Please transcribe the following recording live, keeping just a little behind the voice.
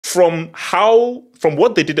from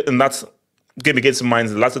what they did in that game against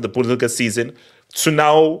Mainz, the last of the Bundesliga season, to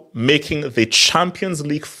now making the Champions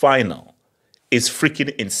League final is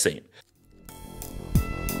freaking insane.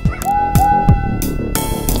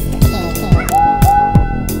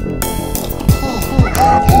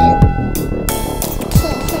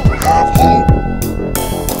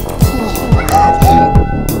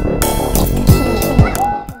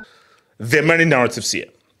 There are many narratives here.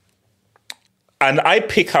 And I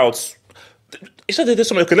pick out... Okay,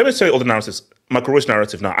 let me tell you all the narratives. Marco Reus's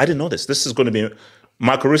narrative now. I didn't know this. This is going to be...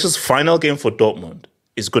 Marco Reus's final game for Dortmund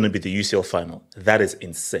is going to be the UCL final. That is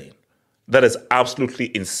insane. That is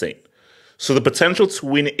absolutely insane. So the potential to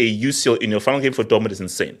win a UCL in your final game for Dortmund is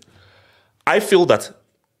insane. I feel that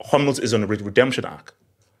Hummels is on a redemption arc.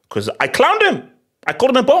 Because I clowned him. I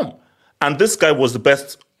called him a bomb. And this guy was the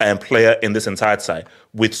best player in this entire side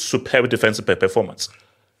with superb defensive performance.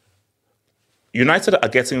 United are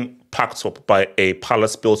getting packed up by a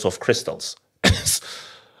palace built of crystals.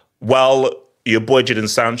 While your boy Jadon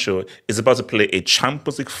Sancho is about to play a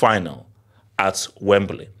Champions League final at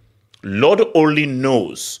Wembley. Lord only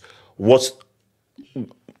knows what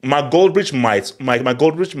my Goldbridge might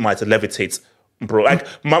levitate. Bro, like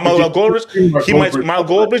my Goldbridge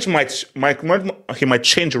might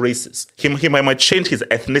change races. He might change his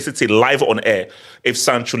ethnicity live on air if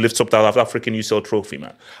Sancho lifts up that African UCL trophy,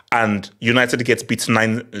 man. And United gets beat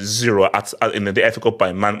 9-0 in the FA Cup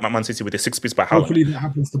by Man City with a 6-piece by Haaland. Hopefully that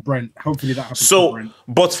happens to Brent. To Brent.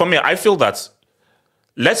 But for me, I feel that,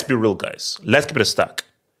 let's be real, guys. Let's keep it a stack.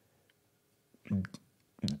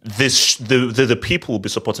 The people will be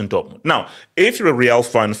supporting Dortmund. Now, if you're a Real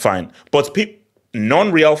fan, fine. But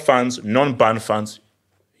non-Real fans, non-Bayern fans,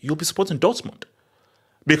 you'll be supporting Dortmund.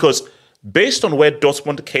 Because based on where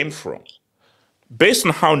Dortmund came from, based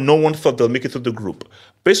on how no one thought they'll make it through the group,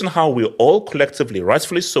 based on how we all collectively,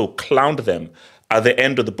 rightfully so, clowned them at the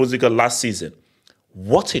end of the Bundesliga last season,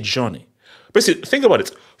 what a journey. Basically, think about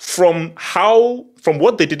it. From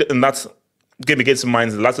what they did in that game against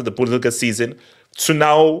Mainz, the last of the Bundesliga season, to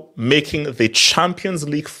now making the Champions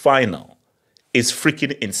League final is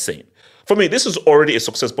freaking insane. For me, this is already a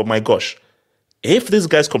success, but my gosh, if these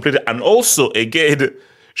guys completed, and also, again,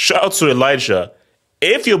 shout out to Elijah,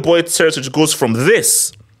 if your boy Terzic goes from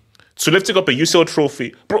this to lifting up a UCL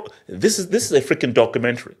trophy, bro, this is a freaking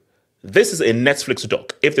documentary. This is a Netflix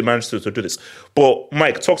doc, if they manage to do this. But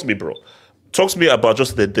Mike, talk to me, bro. Talk to me about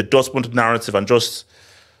just the Dortmund narrative and just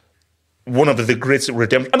one of the great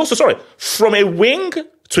redemption. And also, sorry, from a wing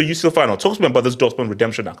to UCL final, talk to me about this Dortmund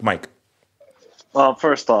redemption arc, Mike.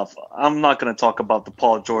 First off, I'm not going to talk about the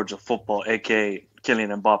Paul George of football, a.k.a.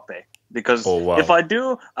 Kylian Mbappe, because if I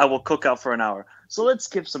do, I will cook out for an hour. So let's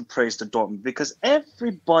give some praise to Dortmund, because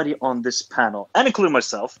everybody on this panel, and including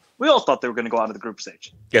myself, we all thought they were going to go out of the group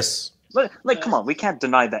stage. Yes. Like, come on, we can't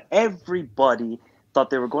deny that. Everybody thought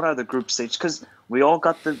they were going out of the group stage because we all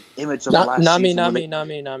got the image of last season. Not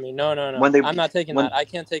me. No. I'm not taking that. I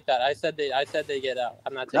can't take that. I said they get out.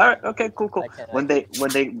 I'm not taking all right, that. okay, cool. When they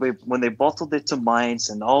bottled it to Mainz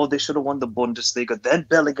and they should have won the Bundesliga, then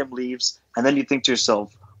Bellingham leaves, and then you think to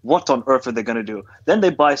yourself, what on earth are they going to do? Then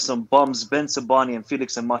they buy some bums, Ben Sabani and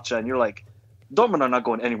Felix and Macha, and you're like, Dortmund are not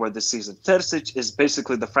going anywhere this season. Terzic is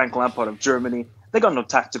basically the Frank Lampard of Germany. They got no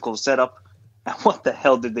tactical setup. And what the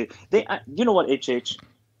hell did they you know what, HH?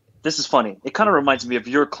 This is funny. It kind of reminds me of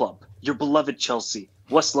your club, your beloved Chelsea,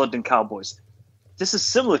 West London Cowboys. This is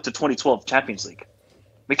similar to 2012 Champions League.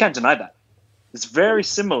 We can't deny that. It's very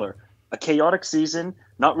similar. A chaotic season,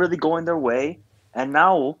 not really going their way, and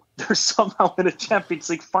now they're somehow in a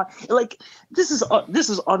Champions League final. Like, this is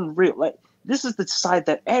unreal. Like, this is the side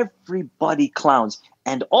that everybody clowns.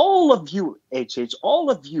 And all of you, HH,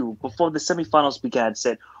 all of you, before the semifinals began,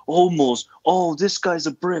 said, almost, this guy's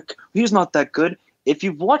a brick. He's not that good. If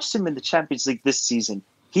you've watched him in the Champions League this season,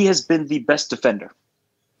 he has been the best defender.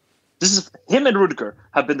 Him and Rudiger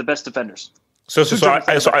have been the best defenders. So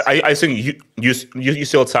I think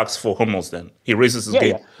UCL tax for Hummels then. He raises his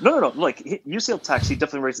game. Yeah. No. Like, UCL tax, he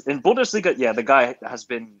definitely raises. In Bundesliga, the guy has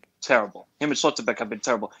been terrible. Him and Schlotterbeck have been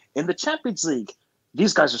terrible. In the Champions League,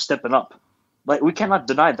 these guys are stepping up. Like, we cannot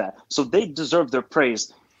deny that. So they deserve their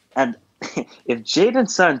praise. And if Jadon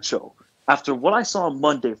Sancho, after what I saw on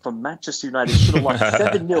Monday from Manchester United, should have lost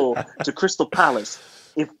 7-0 to Crystal Palace,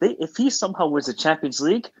 if he somehow wins the Champions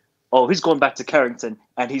League, he's going back to Carrington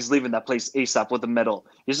and he's leaving that place ASAP with a medal.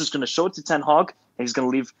 He's just going to show it to Ten Hag and he's going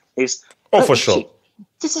to leave ASAP. For sure.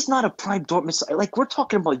 This is not a prime Dortmund side. Like, we're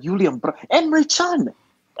talking about Julian Emre Can.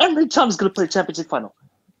 Emre Can is going to play Champions League final.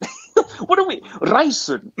 What are we?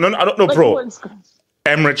 Ryerson. No, I don't know, bro.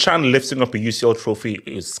 Emre Can lifting up a UCL trophy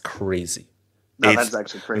is crazy. No, that's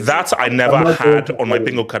actually crazy. That I never had on my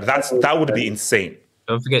bingo card. That would be insane.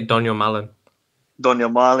 Don't forget Daniel Malin. Daniel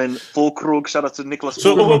Malin, Fulkrug, shout out to Nicholas.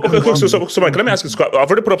 So Mike, let me ask you this. I've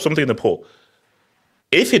already put up something in the poll.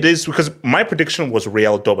 If it is, because my prediction was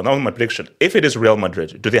Real Dortmund, that was my prediction. If it is Real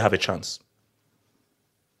Madrid, do they have a chance?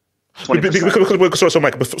 20%. So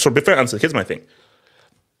Mike, before I answer, here's my thing.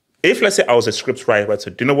 If, let's say, I was a script writer,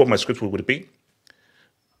 do you know what my script would be?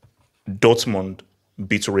 Dortmund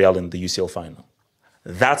beats Real in the UCL final.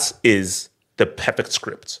 That is the perfect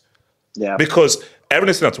script. Yeah. Because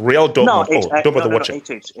everyone saying that Real Dortmund, don't bother watching.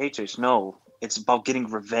 No, it's about getting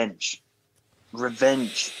revenge.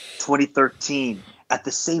 Revenge, 2013, at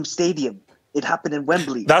the same stadium. It happened in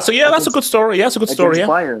Wembley. That's a good story. Yeah, it's a good story. Yeah.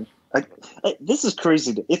 Bayern. This is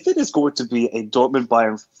crazy. If it is going to be a Dortmund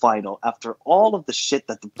Bayern final after all of the shit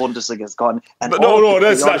that the Bundesliga has gotten, and no,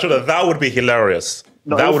 that's not true. That would be hilarious.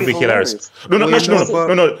 No, that would be hilarious. No.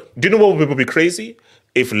 Do you know what would be crazy?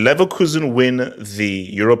 If Leverkusen win the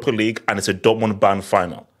Europa League and it's a Dortmund Bayern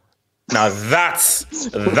final. Now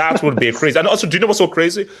that would be crazy. And also, do you know what's so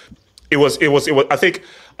crazy? It was. I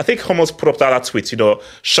think Hummels put up that tweet.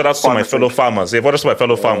 Shout out to my fellow farmers. Yeah, what is my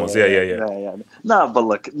fellow farmers? Yeah. Nah, but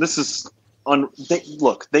look, this is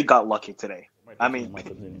they got lucky today. I mean,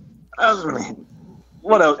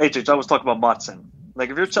 what else? I was talking about Matson. Like,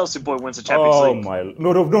 if your Chelsea boy wins the Champions League,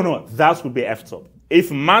 no, that would be effed up. If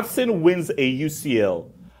Matson wins a UCL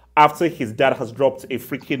after his dad has dropped a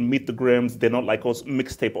freaking Meet the Grams, They're Not Like Us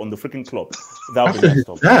mixtape on the freaking club, that would be effed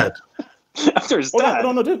up. After his dad?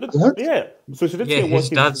 Yeah. So his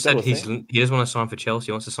dad said he doesn't want to sign for Chelsea.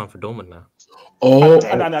 He wants to sign for Dortmund now. Oh,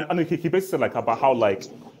 and he basically said about how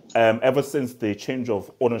ever since the change of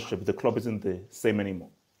ownership, the club isn't the same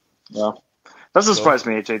anymore. Yeah. Doesn't surprise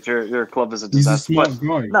me, HH. Your club is a disaster. He's a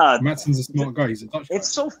smart guy. Matson's a smart guy. He's a Dutch guy. It's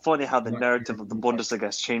so funny how the narrative of the Bundesliga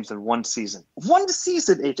has changed in one season. One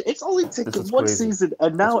season, HH. It's only taken one season,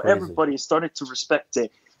 and now everybody is starting to respect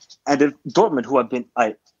it. And if Dortmund, who have been,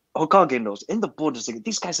 Hokage knows, in the Bundesliga,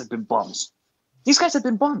 these guys have been bums.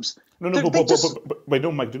 No, but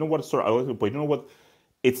no, Mike, do you know what? Sorry, but you know what?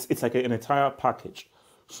 It's like an entire package.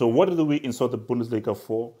 So what do we insert the Bundesliga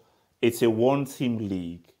for? It's a one-team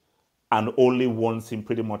league. And only one team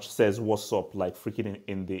pretty much says what's up, like freaking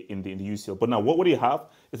in the UCL. But now, what do you have?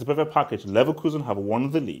 It's a perfect package. Leverkusen have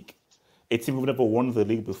won the league. A team who've never won the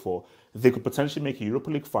league before. They could potentially make a Europa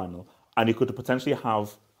League final, and you could potentially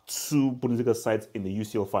have two Bundesliga sides in the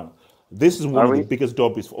UCL final. This is one of the biggest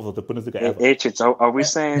derbies of the Bundesliga ever. Are we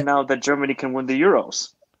saying now that Germany can win the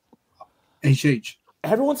Euros?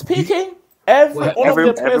 Everyone's peaking.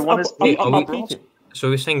 Everyone is peaking. So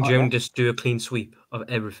we're saying Germany just do a clean sweep of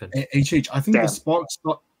everything. I think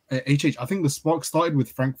the spark started with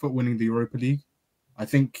Frankfurt winning the Europa League. I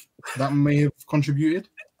think that may have contributed.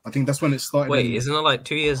 I think that's when it started. Wait, isn't it like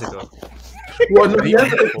 2 years ago? Well, no, you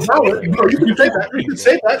can say that. You can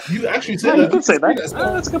say that. You actually say that. You can say that.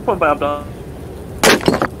 That's a good point by Abdul.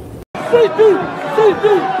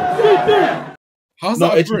 How's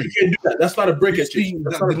that a break? You can't do that. That's not a break. That's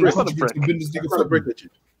not a break. That's not a break.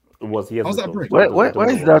 How's that break? Where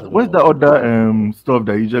is that? Where's the other stuff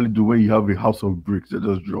that you usually do when you have a house of bricks that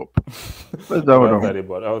just drop? Where's that one?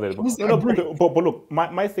 But look,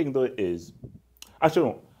 my thing though is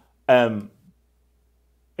actually no.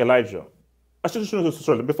 Elijah. Actually,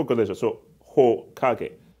 sorry, before Elijah. So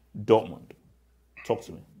Hokage, Dortmund. Talk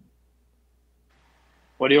to me.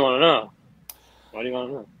 What do you want to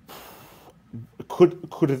know?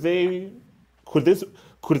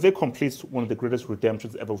 Could they complete one of the greatest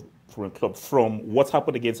redemptions ever for a club, from what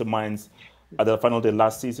happened against the Mainz at the final day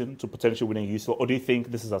last season to potentially winning UCL? Or do you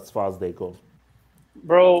think this is as far as they go?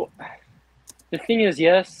 Bro, the thing is,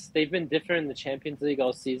 yes, they've been different in the Champions League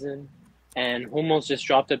all season, and Hummels just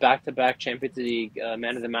dropped a back-to-back Champions League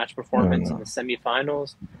man of the match performance in the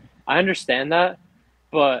semifinals. I understand that,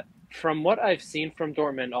 but from what I've seen from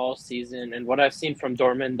Dortmund all season and what I've seen from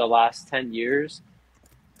Dortmund the last 10 years,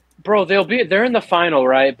 bro, they're in the final,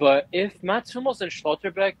 right? But if Mats Hummels and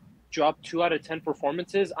Schlotterbeck drop 2 out of 10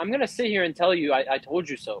 performances, I'm gonna sit here and tell you, I told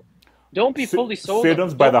you so. Don't be fully sold. So you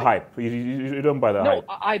don't buy the hype. You don't buy the hype.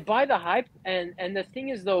 No, I buy the hype, and the thing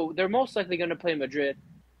is though, they're most likely gonna play Madrid.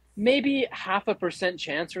 Maybe 0.5%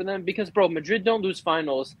 chance for them because, bro, Madrid don't lose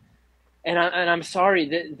finals, and I'm sorry,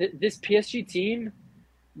 this PSG team,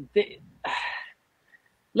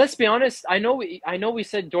 let's be honest. I know we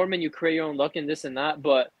said Dortmund, you create your own luck and this and that,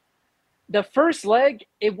 but the first leg,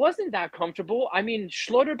 it wasn't that comfortable. I mean,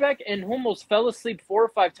 Schlotterbeck and Hummels fell asleep 4 or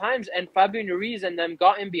 5 times, and Fabio Ruiz and them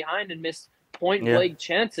got in behind and missed point-blank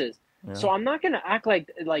chances. Yeah. So I'm not going to act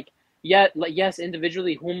yes,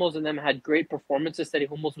 individually, Hummels and them had great performances, steady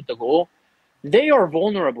Hummels with the goal. They are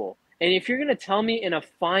vulnerable. And if you're going to tell me in a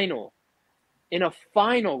final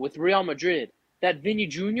with Real Madrid, that Vinny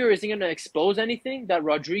Jr. isn't going to expose anything, that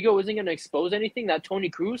Rodrigo isn't going to expose anything, that Toni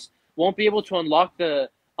Kroos won't be able to unlock the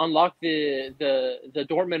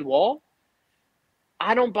Dortmund wall,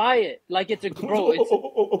 I don't buy it. Like, it's a bro.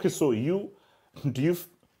 Okay, so again?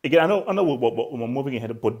 I know we're moving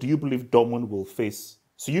ahead, but do you believe Dortmund will face?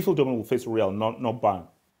 So you feel Dortmund will face Real, not Bayern?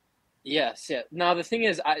 Yes, yeah. Now the thing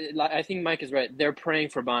is, I think Mike is right. They're praying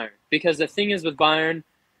for Bayern, because the thing is with Bayern,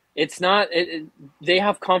 it's not. They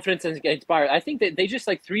have confidence against Bayern. I think that they just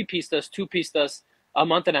like 3-pieced us, 2-pieced us a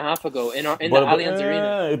month and a half ago in the Allianz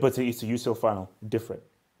Arena. But it's a UCL final, different.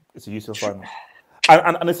 It's a UCL final,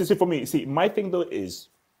 and it's for me. See, my thing though is,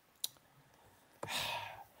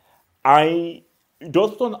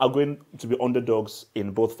 Dortmund are going to be underdogs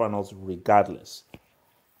in both finals regardless.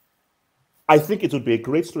 I think it would be a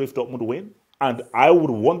great story if Dortmund win, and I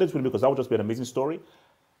would want them to win because that would just be an amazing story.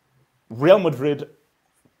 Real Madrid,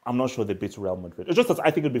 I'm not sure they beat Real Madrid. It's just that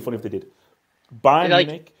I think it'd be funny if they did. Bayern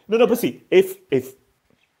Munich, no, but see, if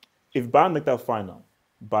Bayern make that final,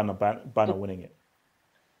 Bayern are winning it.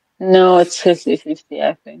 No, it's 50-50,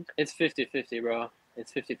 I think. It's 50-50, bro.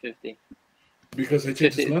 It's 50-50. Because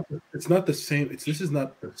it's not the same. This is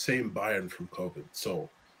not the same Bayern from COVID. So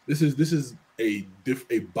this is a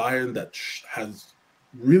Bayern that has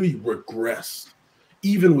really regressed.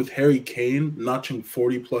 Even with Harry Kane notching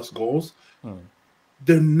 40+ goals,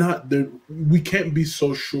 we can't be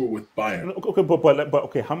so sure with Bayern. Okay, but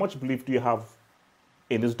okay, how much belief do you have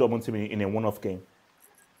in this Dortmund team in a one-off game?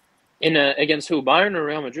 Against who? Bayern or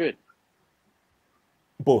Real Madrid?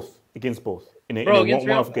 Both. Against both. In a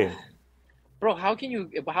one-off game. Bro, how can you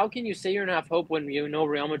say you're gonna have hope when you know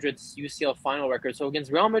Real Madrid's UCL final record? So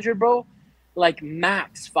against Real Madrid, bro, like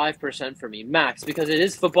max 5% for me, max, because it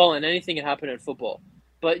is football and anything can happen in football.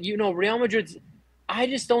 But Real Madrid's, I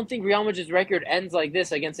just don't think Real Madrid's record ends like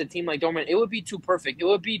this against a team like Dortmund. It would be too perfect. It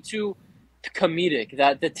would be too comedic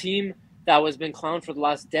that the team that was been clowned for the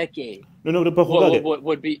last decade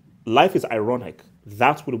would be. Life is ironic.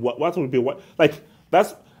 What would be what like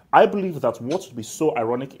that's. I believe that what would be so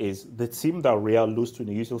ironic is the team that Real lose to in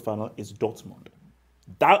the UCL final is Dortmund.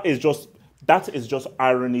 That is just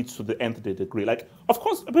irony to the nth degree. Like, of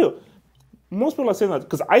course, most people are saying that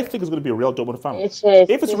because I think it's going to be a Real Dortmund final. If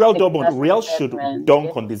it's Real Dortmund, Real should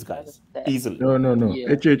dunk on these guys easily. No.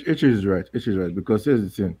 Yeah. H is right. H is right, because here's the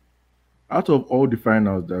thing: out of all the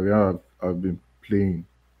finals that Real have been playing,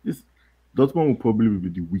 this Dortmund will probably be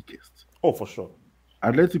the weakest. Oh, for sure.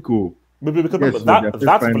 Atletico. Because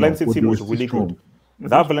that Valencia team was really good.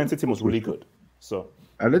 That Valencia team was really good. So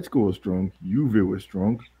Atletico was strong. Juve was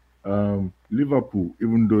strong. Liverpool,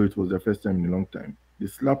 even though it was their first time in a long time, they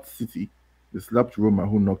slapped City. They slapped Roma,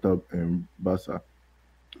 who knocked out Barca.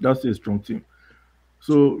 That's a strong team.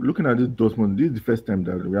 So looking at this Dortmund, this is the first time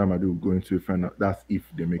that Real Madrid will go into a final. That's if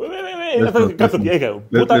they make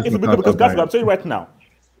it. Because guys, I'm telling you right now,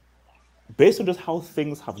 based on just how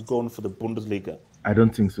things have gone for the Bundesliga, I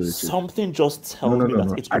don't think so. Something just tells me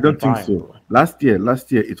that it's. I don't think so. Last year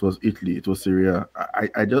it was Italy. It was Serie.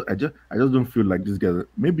 I just don't feel like this guy.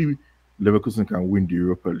 Maybe Leverkusen can win the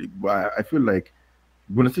Europa League, but I feel like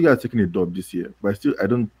Bundesliga has taken a dub this year. But I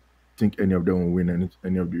don't think any of them will win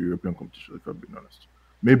any of the European competitions. If I'm being honest,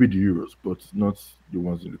 maybe the Euros, but not the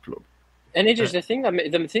ones in the club. And it's just the thing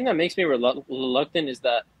that makes me reluctant is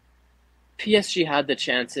that PSG had the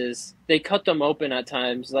chances. They cut them open at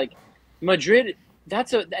times. Like Madrid,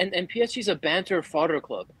 and PSG's a banter fodder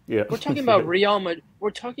club. Yeah. We're talking about Real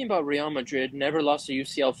Madrid never lost a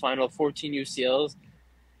UCL final, 14 UCLs.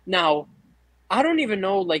 Now, I don't even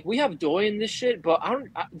know, like, we have Doy in this shit, but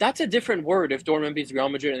that's a different word if Dortmund beats Real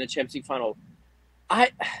Madrid in the Champions League final.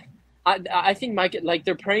 I think Mike, like,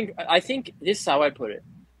 they're praying. I think this is how I put it.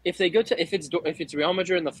 If it's Real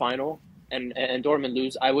Madrid in the final and Dortmund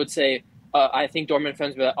lose, I would say I think Dortmund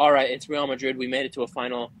fans will be like, all right, it's Real Madrid. We made it to a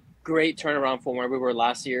final. Great turnaround from where we were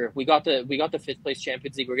last year. We got the 5th place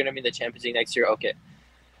Champions League. We're going to be in the Champions League next year. Okay.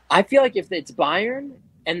 I feel like if it's Bayern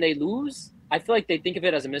and they lose, I feel like they think of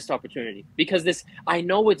it as a missed opportunity because I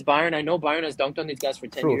know it's Bayern. I know Bayern has dunked on these guys for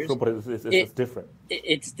 10 years. True, but it's different.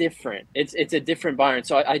 It's different. It's a different Bayern.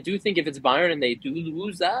 So I do think if it's Bayern and they do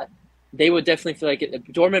lose that, they would definitely feel like it.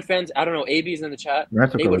 Dortmund fans, I don't know, AB's in the chat.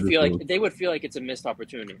 They would feel like it's a missed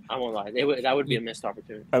opportunity. I won't lie. That would be a missed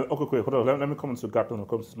opportunity. Okay, hold on. Let me comment to Gatlo.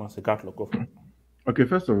 Go for it. Okay,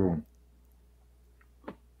 first of all,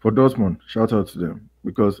 for Dortmund, shout out to them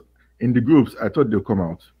because in the groups, I thought they'll come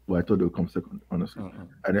out, but I thought they'll come second. Honestly,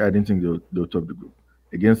 I didn't think they'll top the group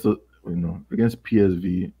against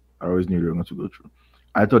PSV. I always knew they were going to go through.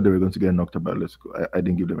 I thought they were going to get knocked out by Atletico. I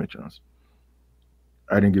didn't give them a chance.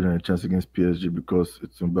 I didn't give them a chance against PSG because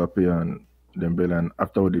it's Mbappe and Dembele, and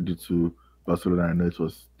after what they did to Barcelona, I know it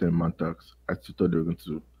was 10-man tax. I still thought they were going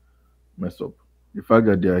to mess up. The fact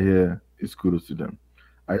that they are here is kudos to them.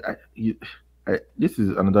 This is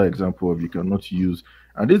another example of you cannot use,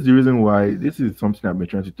 and this is the reason why this is something I've been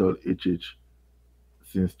trying to tell HH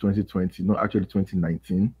since 2020, no, actually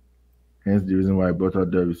 2019. Hence the reason why I brought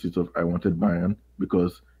out the receipt of I wanted Bayern,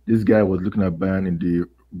 because this guy was looking at Bayern in the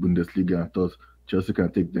Bundesliga and thought Chelsea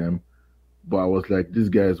can take them. But I was like, this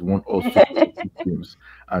guy has won all sorts of teams,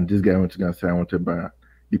 and this guy went to go and say I wanted Bayern.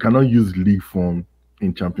 You cannot use league form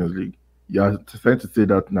in Champions League. You're trying to say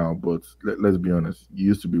that now, but let's be honest. You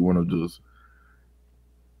used to be one of those.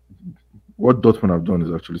 What Dortmund have done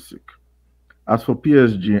is actually sick. As for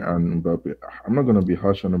PSG and Mbappe, I'm not going to be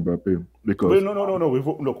harsh on Mbappe because Wait, no.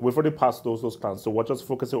 We've already passed those plans, so we're just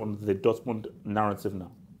focusing on the Dortmund narrative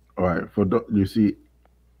now. All right, you see,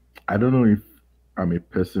 I don't know if I'm a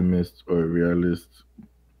pessimist or a realist,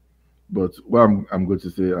 but what I'm going to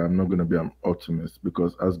say, I'm not going to be an optimist,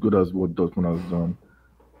 because as good as what Dortmund has done,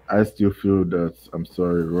 I still feel that, I'm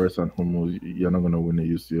sorry, Royce and Hummels, you're not going to win a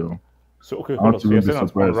UCL. So, okay, hold on. So you're saying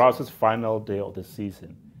that on Royce's final day of the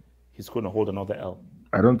season, he's going to hold another L?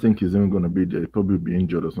 I don't think he's even going to be there. He'll probably be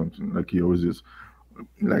injured or something, like he always is.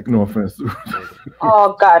 Like, no offense.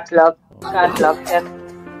 Oh, God luck. God luck. Yes.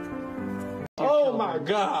 Oh, my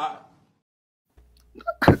God.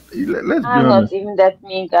 Let's be honest. I'm not even that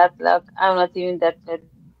mean, God luck. I'm not even that bad.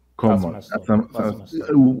 Come on.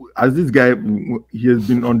 As this guy, he has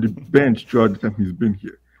been on the bench throughout the time he's been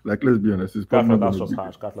here. Like, let's be honest. That's just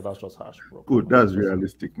harsh. That's just harsh, bro. Good, that's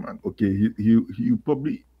realistic, man. Okay, he'll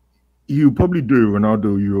probably do a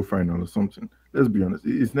Ronaldo Euro final or something. Let's be honest.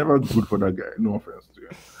 It's never good for that guy. No offense to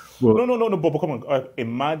him. But, no. But come on.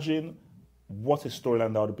 Imagine what a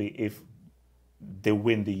storyline that would be if they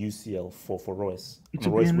win the UCL for Royce. It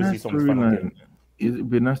would be a nice storyline. It would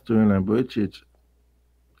be a nice storyline, but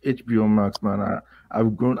HBO Max, man,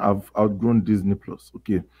 I've outgrown Disney Plus.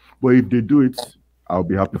 Okay, but if they do it, I'll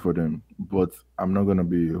be happy for them. But I'm not gonna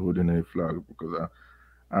be holding any flag because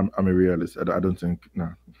I'm a realist. I don't think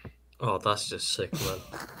nah. Oh, that's just sick,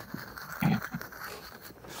 man.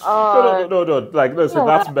 No. Like, listen,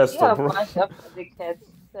 that's messed up, bro.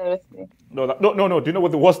 Seriously. No. Do you know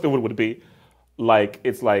what the worst thing would be? Like,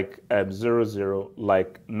 it's like 0-0,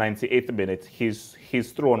 like 98th minute, he's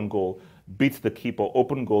through on goal, beats the keeper,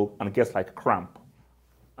 open goal, and gets like cramp,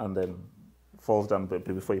 and then falls down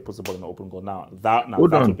before he puts the ball in the open goal. That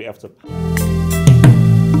would be after.